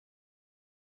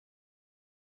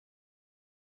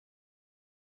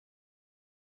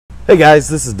Hey guys,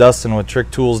 this is Dustin with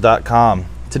Trick-Tools.com.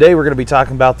 Today we're going to be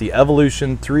talking about the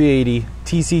Evolution 380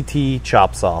 TCT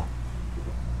chop saw.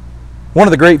 One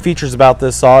of the great features about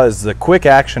this saw is the quick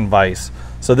action vise.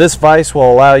 So this vise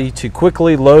will allow you to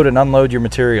quickly load and unload your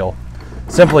material.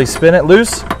 Simply spin it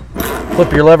loose,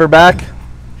 flip your lever back,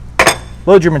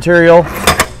 load your material,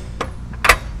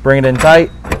 bring it in tight,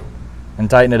 and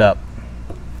tighten it up.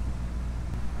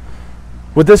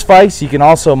 With this vise, you can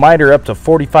also miter up to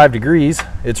 45 degrees.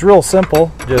 It's real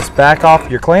simple. Just back off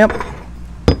your clamp,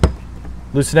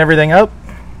 loosen everything up,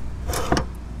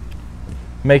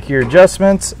 make your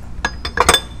adjustments,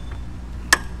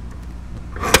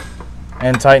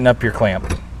 and tighten up your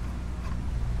clamp.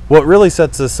 What really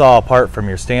sets this saw apart from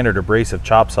your standard abrasive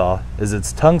chop saw is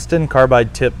its tungsten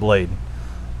carbide tip blade.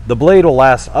 The blade will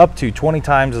last up to 20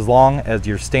 times as long as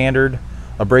your standard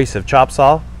abrasive chop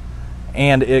saw,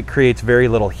 and it creates very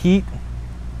little heat,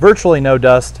 virtually no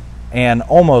dust, and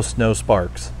almost no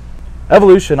sparks.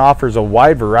 Evolution offers a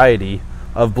wide variety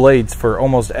of blades for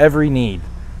almost every need.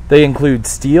 They include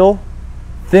steel,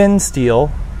 thin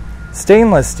steel,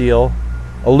 stainless steel,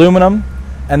 aluminum,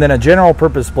 and then a general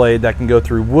purpose blade that can go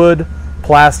through wood,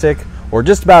 plastic, or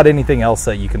just about anything else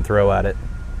that you can throw at it.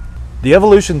 The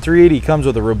Evolution 380 comes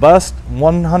with a robust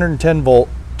 110 volt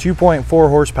 2.4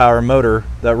 horsepower motor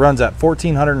that runs at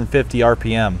 1450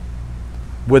 RPM.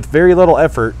 With very little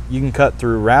effort, you can cut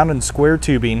through round and square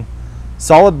tubing,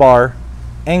 solid bar,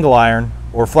 angle iron,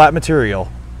 or flat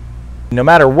material. No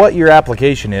matter what your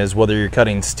application is, whether you're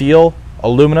cutting steel,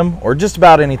 aluminum, or just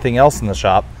about anything else in the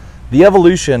shop, the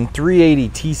Evolution 380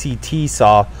 TCT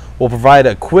saw will provide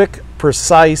a quick,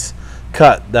 precise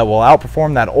cut that will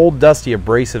outperform that old dusty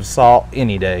abrasive saw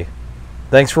any day.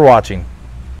 Thanks for watching.